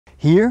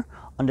Here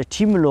on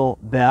the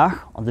Berg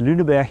on the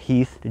Lüneburg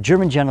Heath, the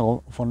German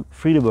general von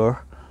Friedeburg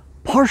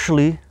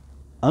partially,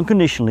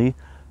 unconditionally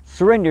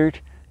surrendered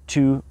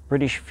to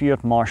British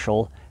Field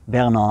Marshal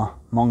Bernard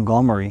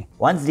Montgomery.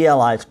 Once the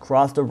Allies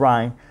crossed the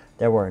Rhine,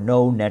 there were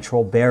no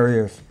natural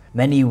barriers.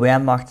 Many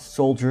Wehrmacht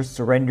soldiers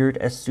surrendered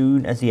as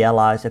soon as the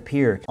Allies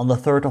appeared. On the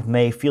 3rd of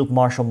May, Field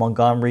Marshal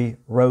Montgomery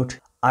wrote,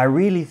 "I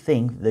really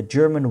think the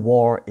German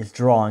war is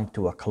drawing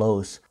to a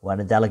close." When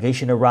the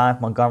delegation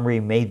arrived, Montgomery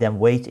made them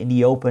wait in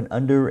the open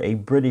under a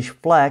British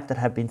flag that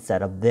had been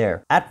set up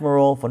there.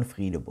 Admiral von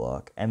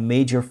Friedeburg and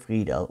Major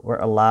Friedel were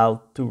allowed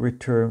to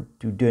return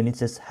to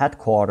Dönitz's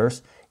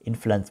headquarters in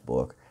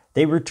Flensburg.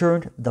 They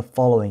returned the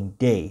following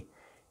day.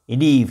 In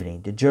the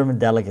evening, the German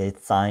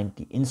delegate signed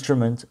the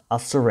instrument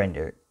of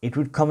surrender. It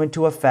would come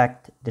into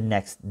effect the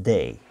next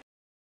day.